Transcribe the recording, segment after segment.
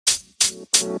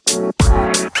Yo,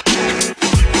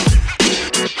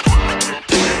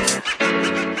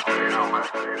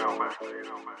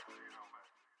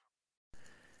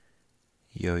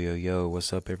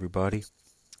 what's up, everybody?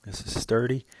 This is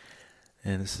Sturdy,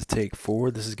 and this is take 4.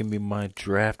 This is going to be my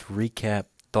draft recap,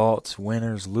 thoughts,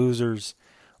 winners, losers,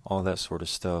 all that sort of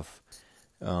stuff.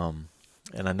 And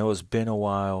I know it's been a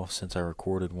while since I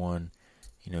recorded one,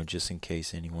 just in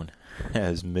case anyone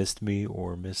has missed me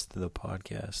or missed the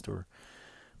podcast or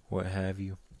what have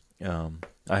you.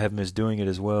 I have missed doing it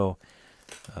as well.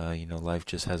 Life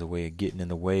just has a way of getting in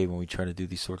the way when we try to do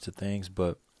these sorts of things,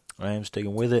 but I am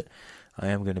sticking with it. I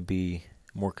am going to be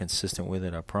more consistent with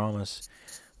it, I promise.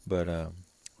 But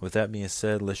with that being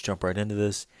said, let's jump right into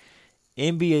this.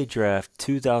 NBA Draft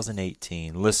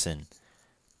 2018. Listen,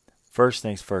 first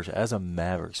things first, as a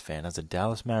Mavericks fan, as a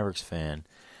Dallas Mavericks fan,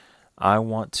 I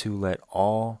want to let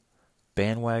all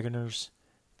bandwagoners,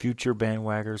 future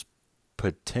bandwagoners,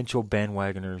 potential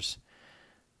bandwagoners,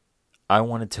 I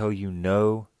want to tell you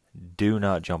no, do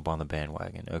not jump on the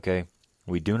bandwagon, okay?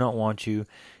 We do not want you.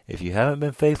 If you haven't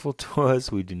been faithful to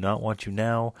us, we do not want you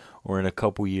now or in a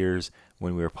couple years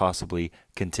when we are possibly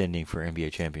contending for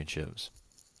NBA championships.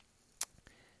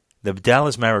 The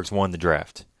Dallas Mavericks won the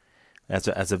draft. As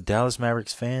a Dallas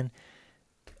Mavericks fan,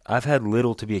 I've had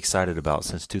little to be excited about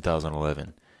since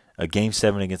 2011. A Game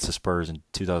 7 against the Spurs in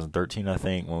 2013, I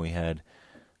think, when we had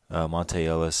Monte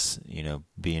Ellis,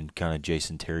 being kind of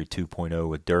Jason Terry 2.0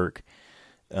 with Dirk.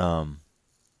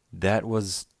 That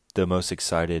was the most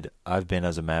excited I've been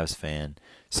as a Mavs fan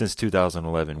since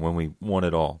 2011 when we won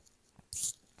it all.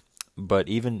 But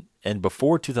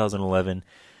before 2011,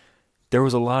 there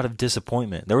was a lot of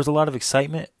disappointment. There was a lot of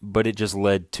excitement, but it just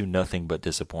led to nothing but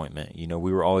disappointment.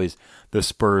 We were always the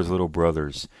Spurs' little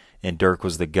brothers, and Dirk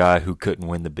was the guy who couldn't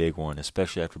win the big one,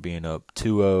 especially after being up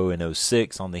 2-0 in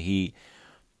 06 on the Heat,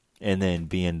 and then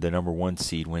being the number 1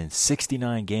 seed, winning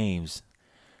 69 games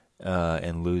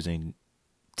and losing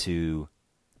to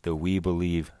the We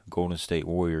Believe Golden State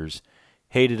Warriors.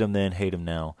 Hated them then, hate them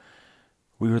now.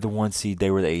 We were the 1 seed, they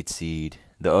were the 8 seed.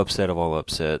 The upset of all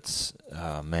upsets.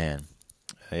 Man,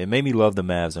 it made me love the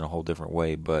Mavs in a whole different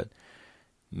way, but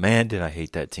man, did I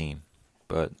hate that team.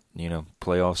 But,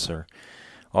 playoffs are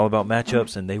all about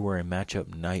matchups, and they were a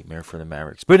matchup nightmare for the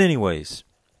Mavericks. But anyways,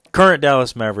 current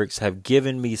Dallas Mavericks have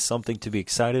given me something to be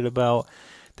excited about.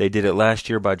 They did it last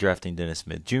year by drafting Dennis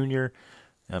Smith Jr.,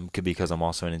 because I'm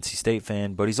also an NC State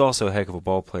fan, but he's also a heck of a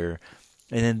ball player.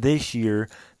 And then this year,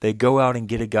 they go out and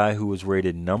get a guy who was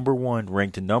ranked number 1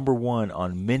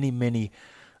 on many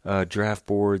draft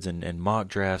boards and mock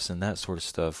drafts and that sort of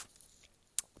stuff,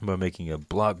 by making a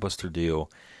blockbuster deal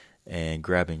and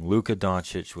grabbing Luka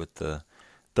Doncic with the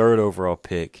 3rd overall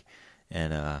pick.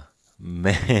 And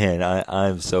man,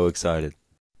 I'm so excited.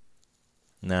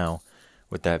 Now,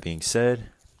 with that being said,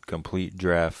 complete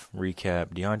draft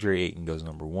recap. DeAndre Ayton goes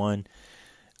number 1.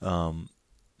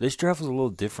 This draft was a little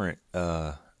different.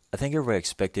 I think everybody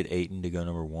expected Ayton to go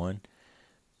number 1.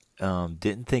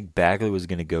 Didn't think Bagley was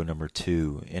going to go number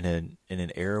 2. In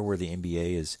an era where the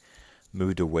NBA has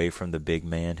moved away from the big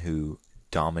man who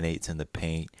dominates in the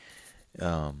paint,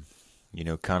 kind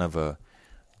of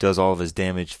does all of his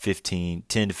damage 10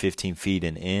 to 15 feet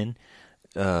and in.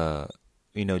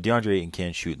 DeAndre Ayton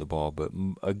can shoot the ball, but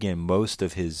again, most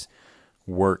of his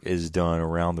work is done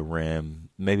around the rim,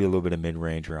 maybe a little bit of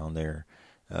mid-range around there.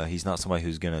 He's not somebody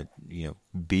who's going to,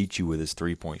 beat you with his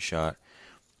three-point shot.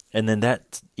 And then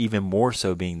that's even more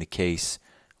so being the case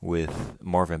with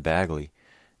Marvin Bagley,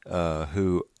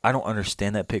 who I don't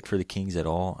understand that pick for the Kings at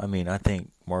all. I mean, I think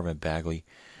Marvin Bagley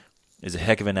is a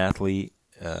heck of an athlete,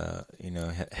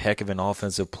 heck of an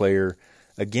offensive player.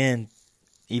 Again,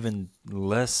 even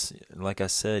less, like I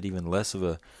said, even less of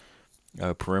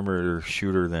a perimeter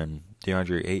shooter than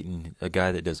DeAndre Ayton, a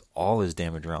guy that does all his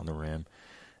damage around the rim,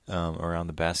 around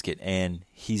the basket, and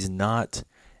he's not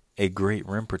a great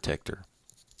rim protector.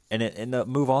 And the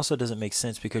move also doesn't make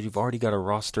sense because you've already got a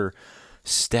roster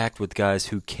stacked with guys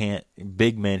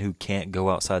big men who can't go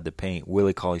outside the paint.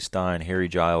 Willie Cauley-Stein, Harry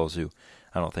Giles, who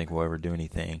I don't think will ever do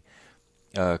anything,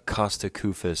 Costa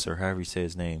Koufos, or however you say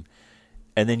his name.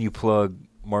 And then you plug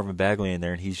Marvin Bagley in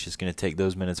there, and he's just going to take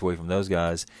those minutes away from those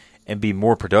guys and be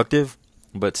more productive,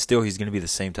 but still he's going to be the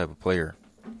same type of player.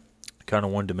 Kind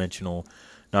of one-dimensional,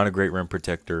 not a great rim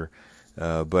protector,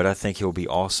 but I think he'll be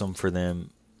awesome for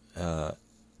them.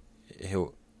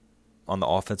 He'll on the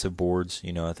offensive boards,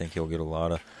 I think he'll get a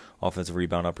lot of offensive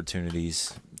rebound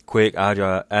opportunities. Quick,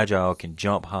 agile, can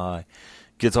jump high,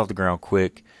 gets off the ground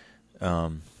quick.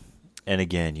 And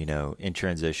again, in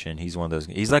transition, he's one of those.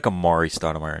 He's like a Mari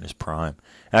Stoudemire in his prime.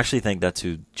 I actually think that's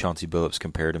who Chauncey Billups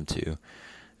compared him to.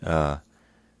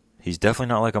 He's definitely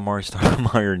not like Amari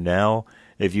Stoudemire now.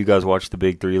 If you guys watch the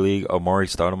Big Three League, Amari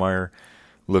Stoudemire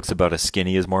looks about as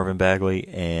skinny as Marvin Bagley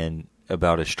and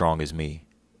about as strong as me.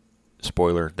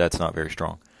 Spoiler, that's not very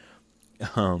strong.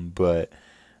 But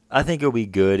I think it'll be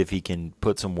good if he can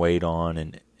put some weight on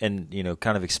and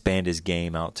kind of expand his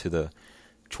game out to the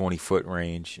 20-foot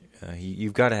range.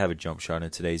 You've got to have a jump shot in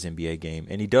today's NBA game,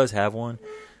 and he does have one,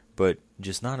 but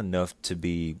just not enough to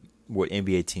be what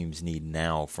NBA teams need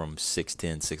now from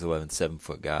 6'10", 6'11",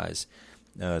 7-foot guys.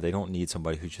 They don't need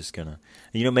somebody who's just gonna,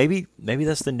 maybe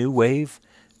that's the new wave.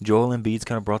 Joel Embiid's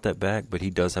kind of brought that back, but he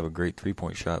does have a great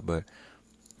three-point shot. But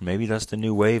maybe that's the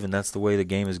new wave, and that's the way the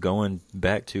game is going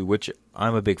back to, which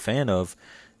I'm a big fan of.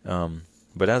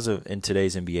 But in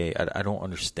today's NBA, I don't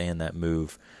understand that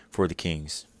move for the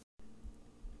Kings.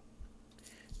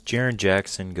 Jaren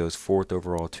Jackson goes 4th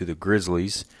overall to the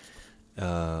Grizzlies.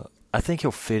 I think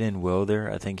he'll fit in well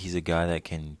there. I think he's a guy that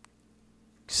can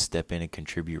step in and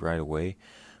contribute right away.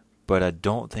 But I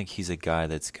don't think he's a guy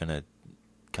that's going to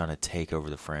kind of take over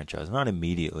the franchise. Not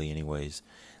immediately anyways.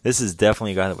 This is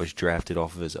definitely a guy that was drafted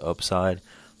off of his upside.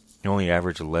 He only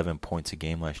averaged 11 points a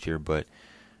game last year, but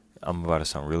I'm about to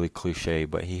sound really cliche,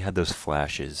 but he had those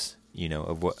flashes,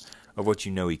 of what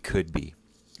he could be.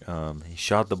 He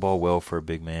shot the ball well for a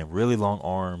big man, really long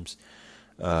arms,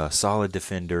 solid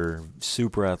defender,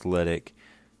 super athletic,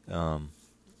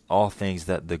 all things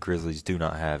that the Grizzlies do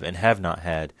not have and have not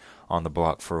had on the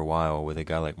block for a while with a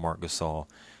guy like Marc Gasol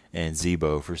and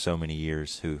Zebo for so many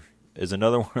years, who is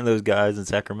another one of those guys in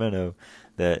Sacramento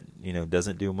that,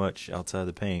 doesn't do much outside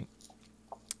the paint.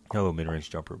 Hello, mid-range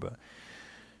jumper, but,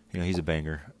 he's a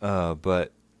banger.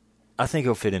 But I think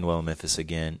he'll fit in well in Memphis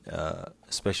again,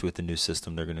 especially with the new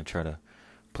system they're going to try to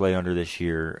play under this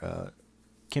year.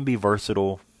 Can be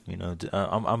versatile.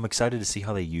 I'm excited to see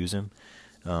how they use him.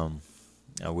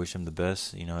 I wish him the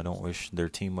best. I don't wish their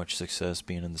team much success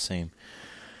being in the same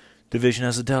division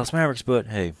as the Dallas Mavericks, but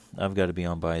hey, I've got to be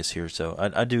unbiased here, so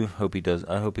I do hope he does.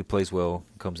 I hope he plays well,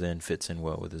 comes in, fits in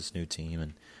well with his new team,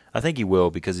 and I think he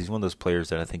will because he's one of those players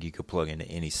that I think you could plug into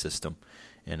any system,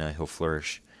 and he'll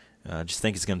flourish. I just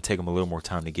think it's going to take him a little more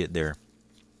time to get there.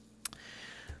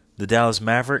 The Dallas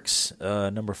Mavericks,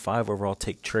 number 5 overall,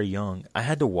 take Trae Young. I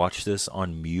had to watch this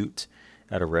on mute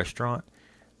at a restaurant,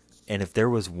 and if there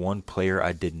was one player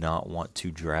I did not want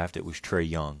to draft, it was Trae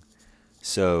Young.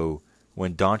 So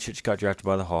when Doncic got drafted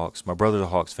by the Hawks, my brother's a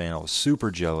Hawks fan, I was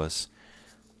super jealous,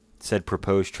 said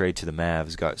proposed trade to the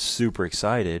Mavs, got super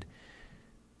excited.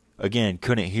 Again,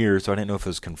 couldn't hear, so I didn't know if it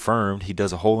was confirmed. He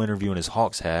does a whole interview in his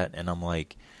Hawks hat, and I'm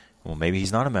like, well, maybe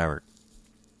he's not a Maverick.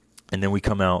 And then we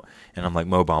come out, and I'm like,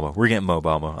 Mo Bamba. We're getting Mo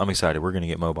Bamba. I'm excited. We're going to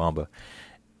get Mo Bamba.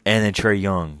 And then Trae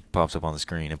Young pops up on the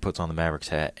screen and puts on the Mavericks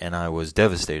hat, and I was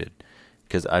devastated.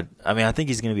 Because, I think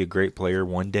he's going to be a great player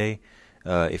one day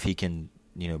if he can,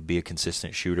 be a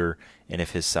consistent shooter and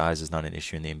if his size is not an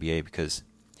issue in the NBA, because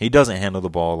he doesn't handle the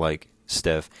ball like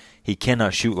Steph. He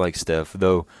cannot shoot like Steph,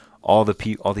 though all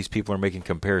these people are making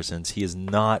comparisons. He is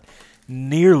not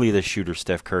nearly the shooter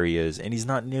Steph Curry is, and he's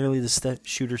not nearly the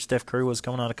shooter Steph Curry was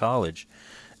coming out of college.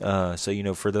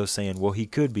 So, for those saying, well, he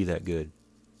could be that good.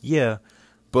 Yeah,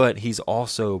 but he's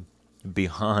also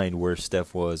behind where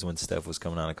Steph was when Steph was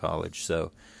coming out of college.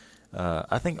 So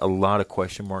I think a lot of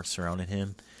question marks surrounding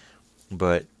him.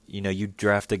 But, you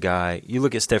draft a guy, you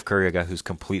look at Steph Curry, a guy who's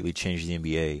completely changed the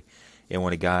NBA, and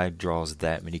when a guy draws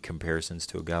that many comparisons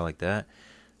to a guy like that,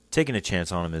 taking a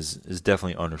chance on him is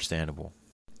definitely understandable.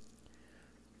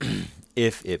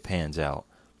 If it pans out.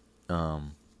 I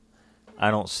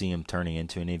don't see him turning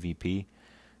into an MVP.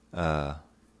 I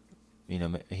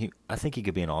think he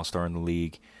could be an all-star in the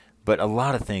league. But a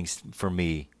lot of things, for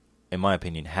me, in my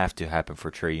opinion, have to happen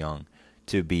for Trae Young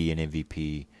to be an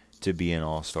MVP, to be an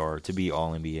all-star, to be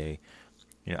all-NBA.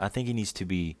 I think he needs to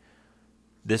be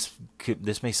 – this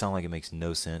may sound like it makes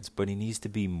no sense, but he needs to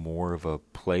be more of a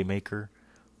playmaker,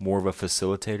 more of a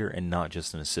facilitator, and not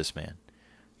just an assist man.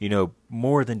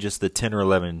 More than just the 10 or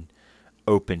 11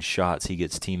 open shots he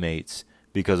gets teammates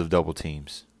because of double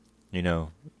teams.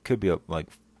 Could be up like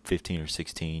 15 or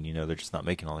 16. They're just not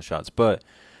making all the shots. But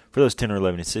for those 10 or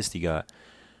 11 assists he got,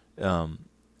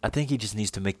 I think he just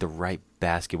needs to make the right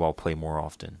basketball play more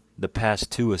often. The pass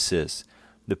to assists,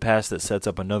 the pass that sets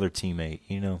up another teammate,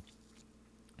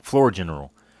 floor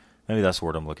general. Maybe that's the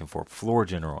word I'm looking for. Floor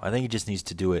general. I think he just needs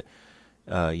to do it,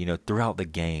 throughout the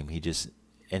game.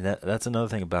 And that's another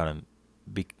thing about him.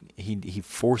 He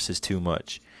forces too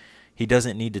much. He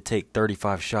doesn't need to take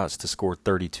 35 shots to score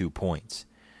 32 points,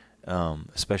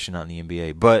 especially not in the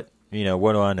NBA. But,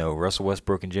 what do I know? Russell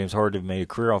Westbrook and James Harden have made a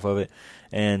career off of it,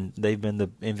 and they've been the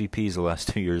MVPs the last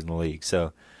 2 years in the league.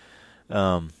 So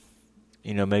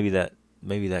maybe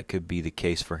that could be the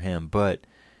case for him. But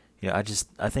I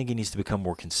think he needs to become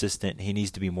more consistent. He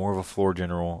needs to be more of a floor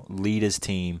general, lead his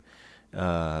team,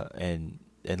 and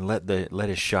let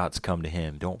his shots come to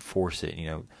him. Don't force it.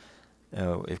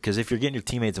 Because if you're getting your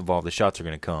teammates involved, the shots are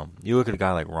going to come. You look at a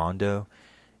guy like Rondo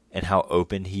and how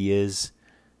open he is.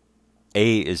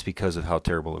 A, is because of how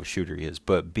terrible of a shooter he is,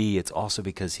 but B, it's also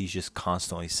because he's just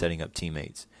constantly setting up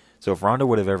teammates. So if Rondo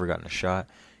would have ever gotten a shot,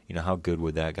 how good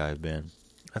would that guy have been?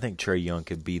 I think Trae Young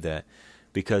could be that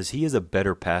because he is a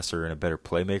better passer and a better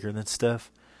playmaker than Steph,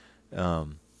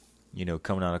 coming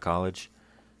out of college.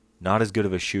 Not as good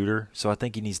of a shooter, so I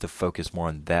think he needs to focus more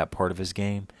on that part of his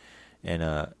game,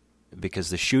 and because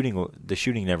the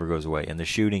shooting never goes away, and the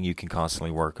shooting you can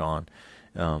constantly work on,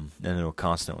 and it'll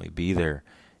constantly be there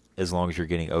as long as you're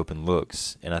getting open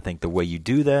looks. And I think the way you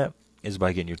do that is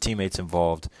by getting your teammates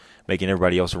involved, making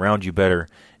everybody else around you better,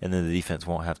 and then the defense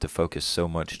won't have to focus so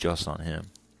much just on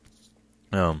him.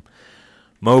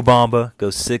 Mo Bamba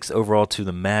goes 6 overall to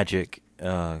the Magic.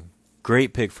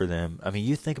 Great pick for them. I mean,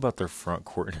 you think about their front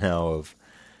court now of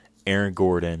Aaron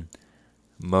Gordon,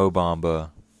 Mo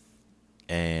Bamba,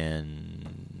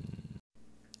 and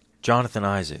Jonathan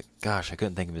Isaac. Gosh, I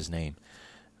couldn't think of his name.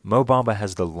 Mo Bamba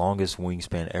has the longest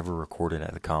wingspan ever recorded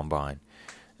at the Combine.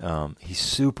 He's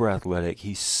super athletic.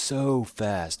 He's so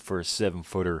fast for a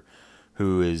 7-footer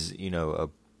who is,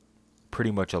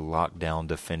 pretty much a lockdown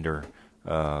defender,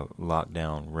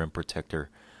 lockdown rim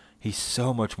protector. He's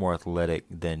so much more athletic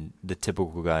than the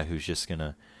typical guy who's just going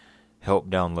to help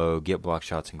down low, get block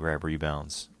shots, and grab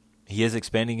rebounds. He is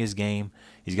expanding his game.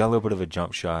 He's got a little bit of a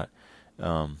jump shot.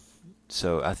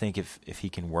 So I think if he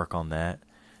can work on that,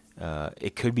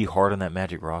 it could be hard on that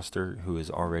Magic roster who is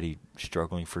already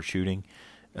struggling for shooting.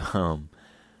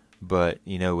 But,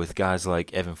 with guys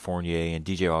like Evan Fournier and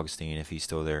DJ Augustine, if he's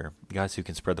still there, guys who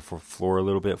can spread the floor a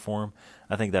little bit for him,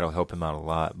 I think that'll help him out a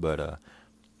lot. But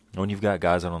when you've got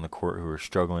guys out on the court who are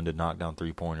struggling to knock down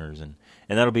three-pointers, and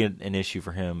that'll be an issue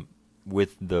for him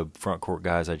with the front court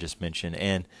guys I just mentioned,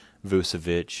 and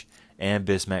Vucevic, and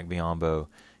Bismack Biyombo,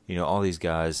 all these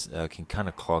guys can kind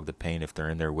of clog the paint if they're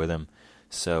in there with him.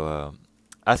 So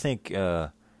I think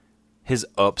his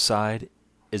upside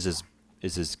is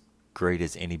as great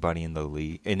as anybody in the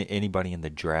league, anybody in the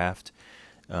draft.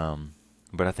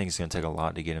 But I think it's going to take a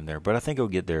lot to get him there. But I think he'll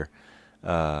get there.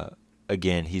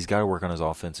 Again, he's got to work on his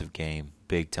offensive game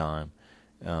big time.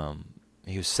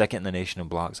 He was second in the nation in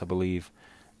blocks, I believe.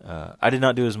 I did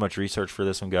not do as much research for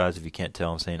this one, guys. If you can't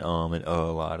tell, I'm saying and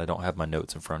a lot. I don't have my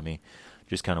notes in front of me,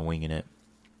 just kind of winging it.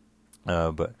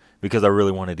 But because I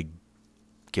really wanted to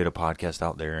get a podcast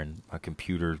out there, and my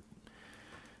computer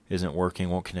isn't working,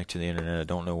 won't connect to the internet. I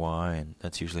don't know why, and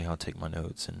that's usually how I take my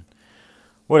notes and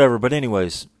whatever. But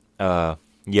anyways, Mo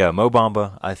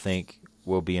Bamba, I think,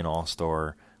 will be an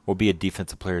all-star, will be a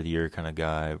defensive player of the year kind of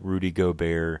guy, Rudy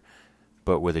Gobert,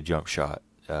 but with a jump shot.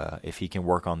 If he can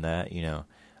work on that,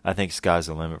 I think sky's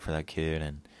the limit for that kid.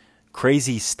 And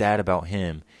crazy stat about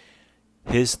him,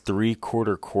 his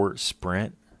three-quarter court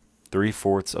sprint,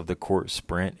 3/4 of the court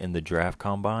sprint in the draft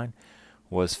combine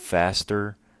was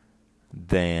faster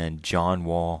than John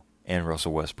Wall and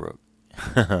Russell Westbrook.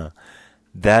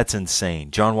 That's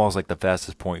insane. John Wall's like the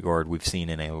fastest point guard we've seen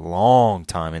in a long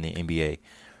time in the NBA.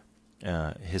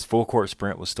 His full court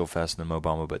sprint was still faster than Mo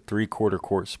Bamba, but three-quarter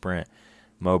court sprint,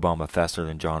 Mo Bamba faster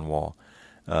than John Wall.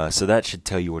 So that should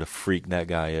tell you what a freak that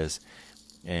guy is,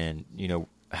 and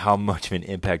how much of an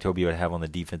impact he'll be able to have on the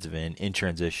defensive end in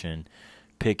transition,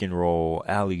 pick and roll,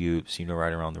 alley-oops,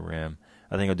 right around the rim.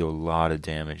 I think he'll do a lot of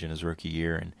damage in his rookie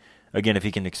year. And again, if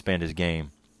he can expand his game,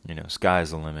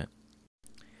 sky's the limit.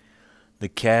 The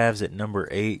Cavs at number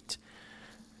 8.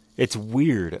 It's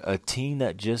weird. A team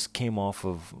that just came off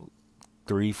of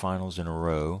 3 finals in a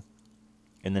row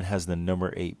and then has the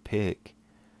number 8 pick,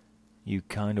 you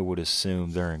kind of would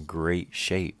assume they're in great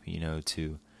shape,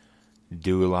 to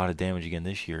do a lot of damage again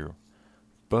this year.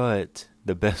 But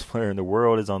the best player in the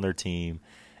world is on their team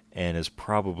and is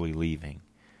probably leaving.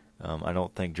 I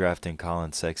don't think drafting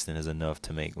Colin Sexton is enough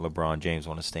to make LeBron James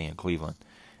want to stay in Cleveland.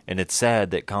 And it's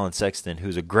sad that Colin Sexton,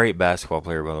 who's a great basketball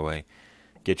player, by the way,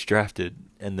 gets drafted,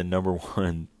 and the number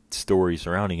one story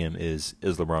surrounding him is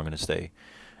LeBron going to stay?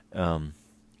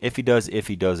 If he does, if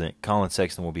he doesn't, Colin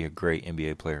Sexton will be a great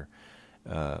NBA player.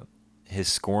 His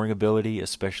scoring ability,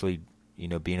 especially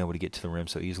being able to get to the rim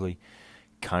so easily,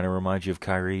 kind of reminds you of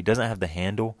Kyrie. He doesn't have the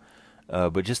handle,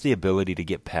 but just the ability to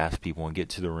get past people and get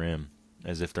to the rim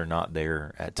as if they're not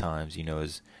there at times,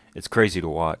 it's crazy to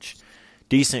watch.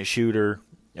 Decent shooter,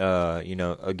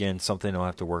 again, something he'll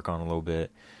have to work on a little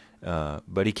bit.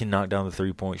 But he can knock down the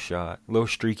three-point shot. A little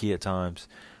streaky at times.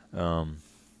 And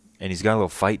and he's got a little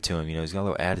fight to him. He's got a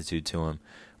little attitude to him,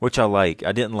 which I like.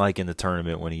 I didn't like in the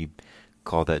tournament when he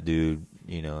called that dude,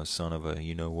 son of a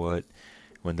what,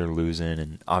 when they're losing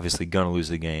and obviously gonna lose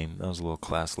the game. That was a little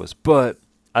classless. But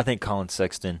I think Colin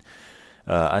Sexton,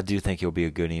 I do think he'll be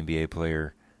a good NBA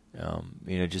player.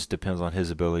 It just depends on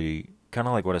his ability, kind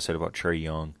of like what I said about Trae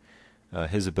Young,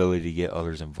 his ability to get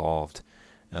others involved,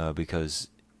 because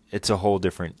it's a whole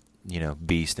different,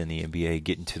 beast in the NBA,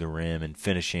 getting to the rim and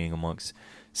finishing amongst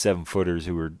 7-footers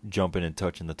who are jumping and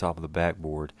touching the top of the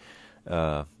backboard,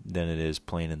 than it is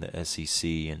playing in the SEC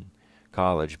and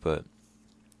college. But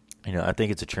I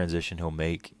think it's a transition he'll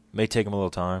make. It may take him a little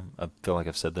time. I feel like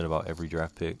I've said that about every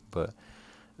draft pick, but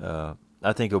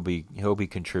I think he'll be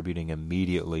contributing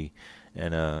immediately,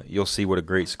 and you'll see what a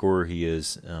great scorer he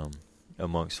is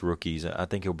amongst rookies. I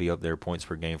think he'll be up there points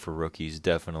per game for rookies,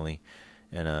 definitely,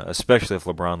 and especially if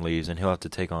LeBron leaves, and he'll have to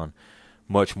take on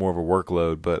much more of a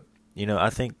workload. But I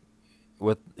think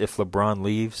if LeBron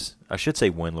leaves, I should say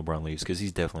when LeBron leaves, because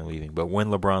he's definitely leaving. But when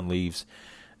LeBron leaves,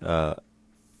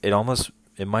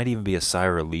 it might even be a sigh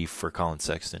of relief for Colin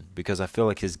Sexton, because I feel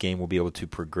like his game will be able to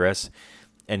progress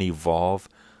and evolve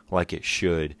like it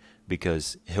should,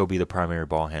 because he'll be the primary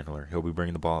ball handler. He'll be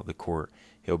bringing the ball up the court.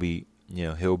 He'll be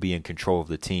in control of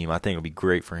the team. I think it'll be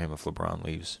great for him if LeBron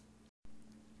leaves.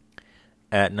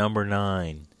 At number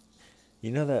 9,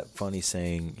 that funny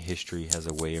saying, history has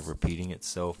a way of repeating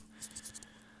itself?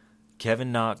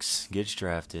 Kevin Knox gets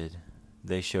drafted.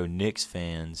 They show Knicks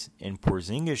fans in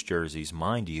Porzingis jerseys,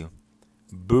 mind you,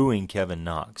 booing Kevin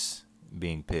Knox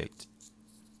being picked.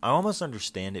 I almost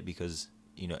understand it, because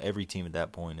every team at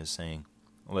that point is saying,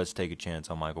 let's take a chance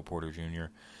on Michael Porter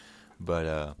Jr.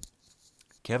 But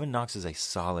Kevin Knox is a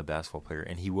solid basketball player,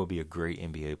 and he will be a great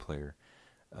NBA player.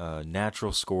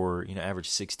 Natural scorer, averaged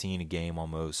 16 a game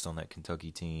almost on that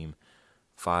Kentucky team,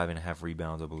 5.5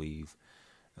 rebounds, I believe.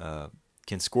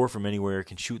 Can score from anywhere,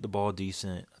 can shoot the ball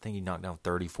decent. I think he knocked down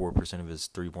 34% of his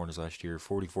three-pointers last year,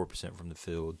 44% from the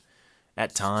field.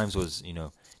 At times was,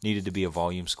 needed to be a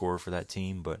volume scorer for that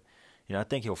team, but I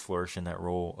think he'll flourish in that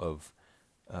role of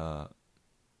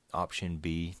option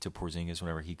B to Porzingis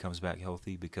whenever he comes back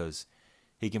healthy, because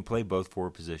he can play both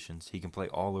forward positions. He can play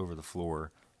all over the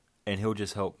floor, and he'll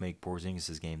just help make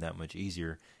Porzingis' game that much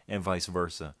easier, and vice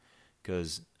versa.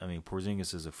 Because,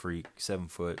 Porzingis is a freak, 7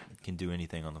 foot, can do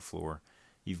anything on the floor.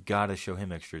 You've got to show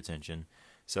him extra attention.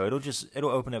 So it'll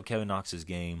open up Kevin Knox's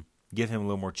game, give him a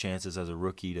little more chances as a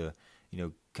rookie to,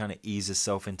 kind of ease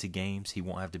himself into games. He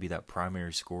won't have to be that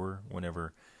primary scorer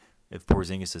if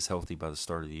Porzingis is healthy by the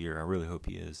start of the year. I really hope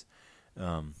he is.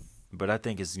 But I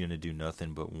think it's going to do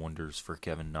nothing but wonders for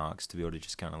Kevin Knox to be able to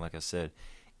just kind of, like I said,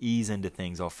 ease into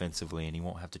things offensively, and he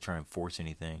won't have to try and force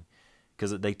anything.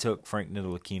 Because they took Frank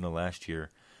Ntilikina last year,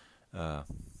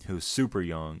 who's super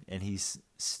young, and he's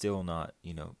still not,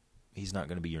 he's not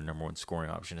going to be your number one scoring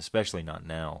option, especially not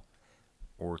now,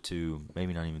 or 2,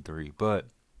 maybe not even 3. But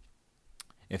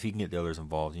if he can get the others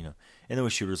involved, and then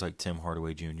with shooters like Tim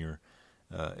Hardaway Jr.,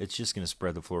 it's just going to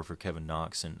spread the floor for Kevin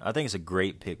Knox. And I think it's a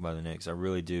great pick by the Knicks. I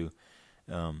really do.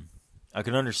 I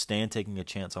can understand taking a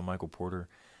chance on Michael Porter.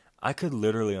 I could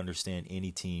literally understand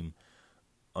any team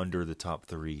under the top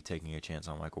 3 taking a chance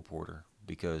on Michael Porter,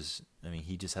 because,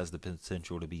 he just has the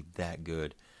potential to be that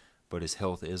good, but his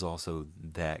health is also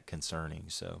that concerning.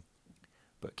 So,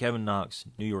 but Kevin Knox,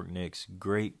 New York Knicks,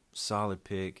 great, solid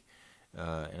pick.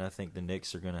 And I think the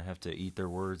Knicks are going to have to eat their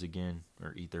words again,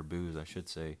 or eat their boos, I should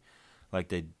say, like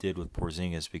they did with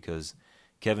Porzingis, because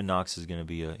Kevin Knox is going to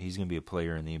be a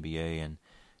player in the NBA, and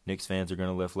Knicks fans are going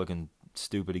to left looking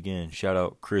stupid again. Shout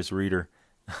out Chris Reeder.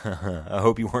 I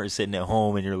hope you weren't sitting at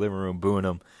home in your living room booing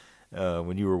him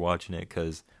when you were watching it,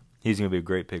 because he's going to be a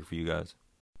great pick for you guys.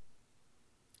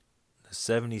 The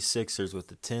 76ers with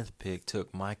the 10th pick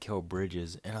took Mikal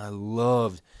Bridges, and I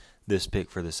loved this pick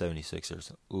for the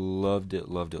 76ers. Loved it,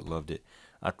 loved it, loved it.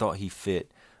 I thought he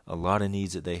fit a lot of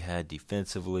needs that they had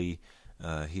defensively.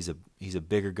 He's a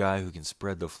bigger guy who can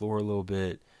spread the floor a little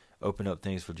bit, open up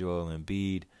things for Joel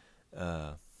Embiid.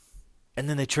 And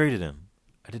then they traded him.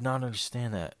 I did not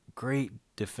understand that. Great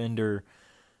defender,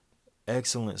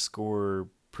 excellent scorer,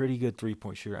 pretty good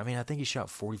three-point shooter. I think he shot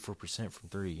 44% from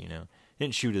 3, He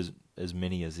didn't shoot as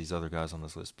many as these other guys on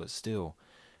this list, but still,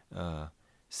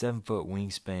 7-foot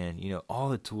wingspan, all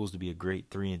the tools to be a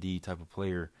great 3-and-D type of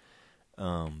player.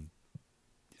 And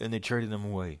they traded him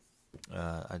away.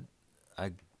 I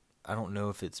don't know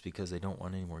if it's because they don't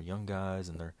want any more young guys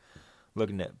and they're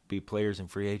looking to be players in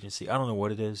free agency. I don't know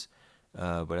what it is,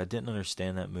 but I didn't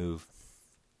understand that move.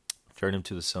 Turned him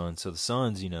to the Suns. So the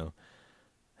Suns,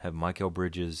 have Mikal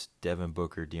Bridges, Devin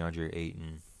Booker, DeAndre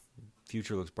Ayton.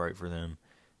 Future looks bright for them.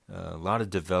 A lot of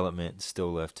development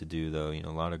still left to do, though. A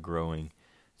lot of growing.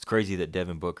 It's crazy that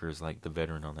Devin Booker is like the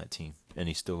veteran on that team, and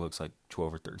he still looks like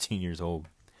 12 or 13 years old.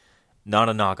 Not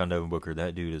a knock on Devin Booker.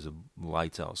 That dude is a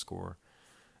lights-out scorer.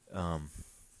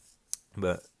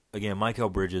 But, again,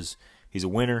 Mikal Bridges, he's a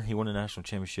winner. He won a national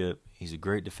championship. He's a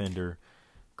great defender,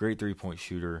 great three-point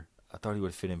shooter. I thought he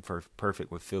would fit in perfect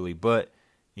with Philly. But,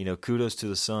 kudos to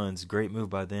the Suns. Great move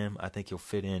by them. I think he'll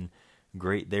fit in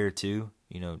great there, too.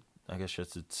 I guess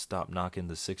just to stop knocking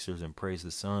the Sixers and praise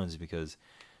the Suns, because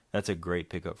that's a great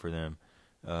pickup for them.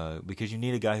 Because you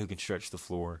need a guy who can stretch the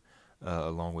floor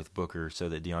along with Booker so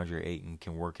that DeAndre Ayton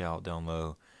can work out down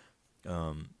low.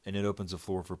 And it opens the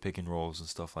floor for pick and rolls and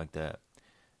stuff like that.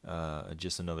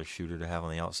 Just another shooter to have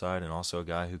on the outside, and also a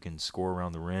guy who can score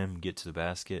around the rim, get to the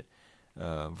basket.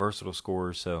 Versatile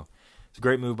scorer. So it's a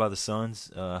great move by the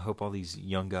Suns. I hope all these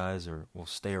young guys will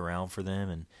stay around for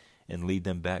them and lead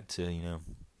them back to,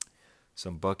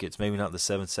 some buckets. Maybe not the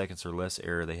 7 seconds or less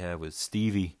era they had with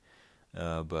Stevie,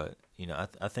 but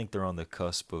I think they're on the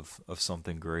cusp of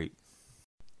something great.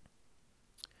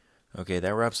 Okay,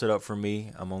 that wraps it up for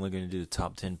me. I'm only going to do the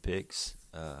top 10 picks,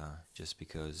 just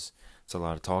because it's a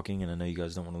lot of talking, and I know you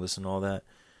guys don't want to listen to all that.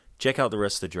 Check out the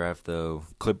rest of the draft, though.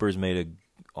 Clippers made an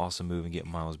awesome move in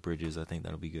getting Miles Bridges. I think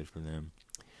that'll be good for them.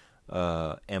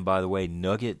 And by the way,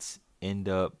 Nuggets end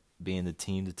up being the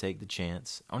team to take the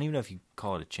chance. I don't even know if you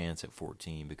call it a chance at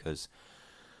 14, because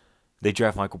they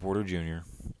draft Michael Porter Jr.,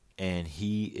 and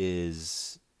he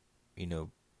is,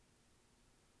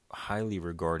 highly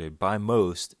regarded by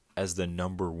most as the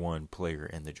number one player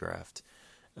in the draft.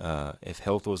 If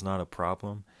health was not a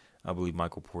problem, I believe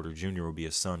Michael Porter Jr. will be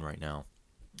a Sun right now,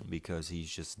 because he's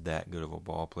just that good of a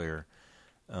ball player.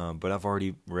 But I've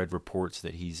already read reports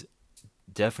that he's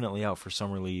definitely out for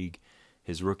Summer League.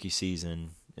 His rookie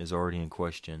season is already in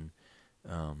question.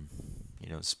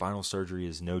 Spinal surgery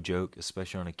is no joke,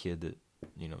 especially on a kid that,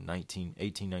 19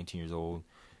 years old,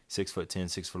 6'10",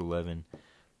 6'11".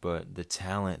 But the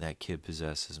talent that kid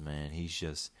possesses, man,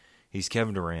 he's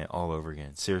Kevin Durant all over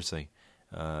again. Seriously,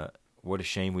 what a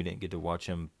shame we didn't get to watch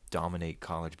him dominate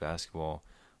college basketball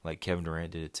like Kevin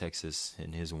Durant did at Texas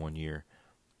in his 1 year.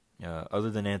 Other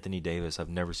than Anthony Davis, I've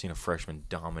never seen a freshman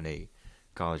dominate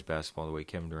college basketball the way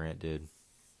Kevin Durant did.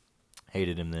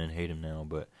 Hated him then, hate him now,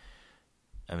 but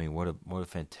I mean, what a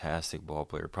fantastic ball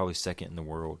player, probably second in the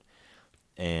world.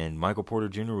 And Michael Porter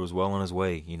Jr. was well on his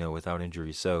way, without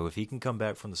injury. So if he can come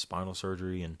back from the spinal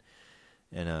surgery and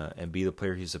be the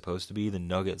player he's supposed to be, the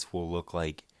Nuggets will look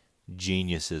like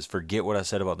geniuses. Forget what I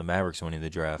said about the Mavericks winning the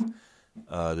draft.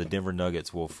 The Denver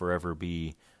Nuggets will forever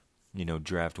be,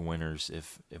 draft winners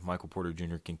if Michael Porter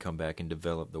Jr. can come back and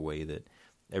develop the way that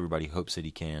everybody hopes that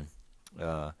he can.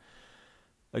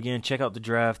 Again, check out the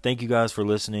draft. Thank you guys for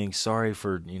listening. Sorry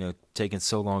for, taking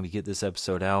so long to get this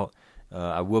episode out.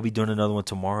 I will be doing another one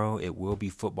tomorrow. It will be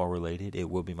football related. It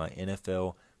will be my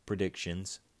NFL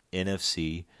predictions,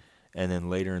 NFC, and then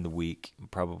later in the week,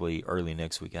 probably early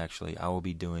next week actually, I will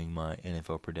be doing my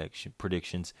NFL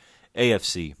predictions,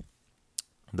 AFC,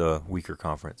 the weaker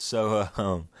conference.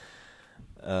 So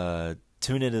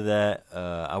tune into that.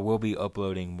 I will be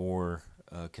uploading more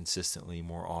consistently,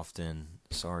 more often.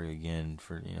 Sorry again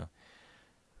for,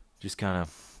 just kind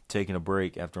of taking a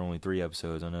break after only 3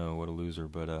 episodes. I know, what a loser,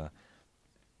 but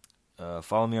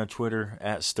follow me on Twitter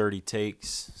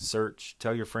 @SturdyTakes.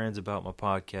 Tell your friends about my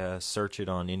podcast. Search it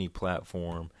on any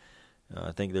platform.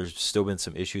 I think there's still been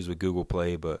some issues with Google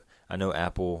Play, but I know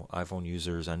Apple iPhone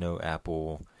users. I know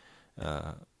Apple,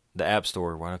 the App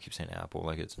Store. Why do I keep saying Apple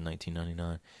like it's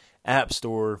 $19.99? App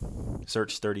Store.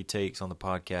 Search Sturdy Takes on the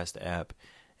podcast app,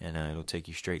 and it'll take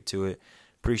you straight to it.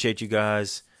 Appreciate you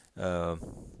guys.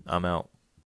 I'm out.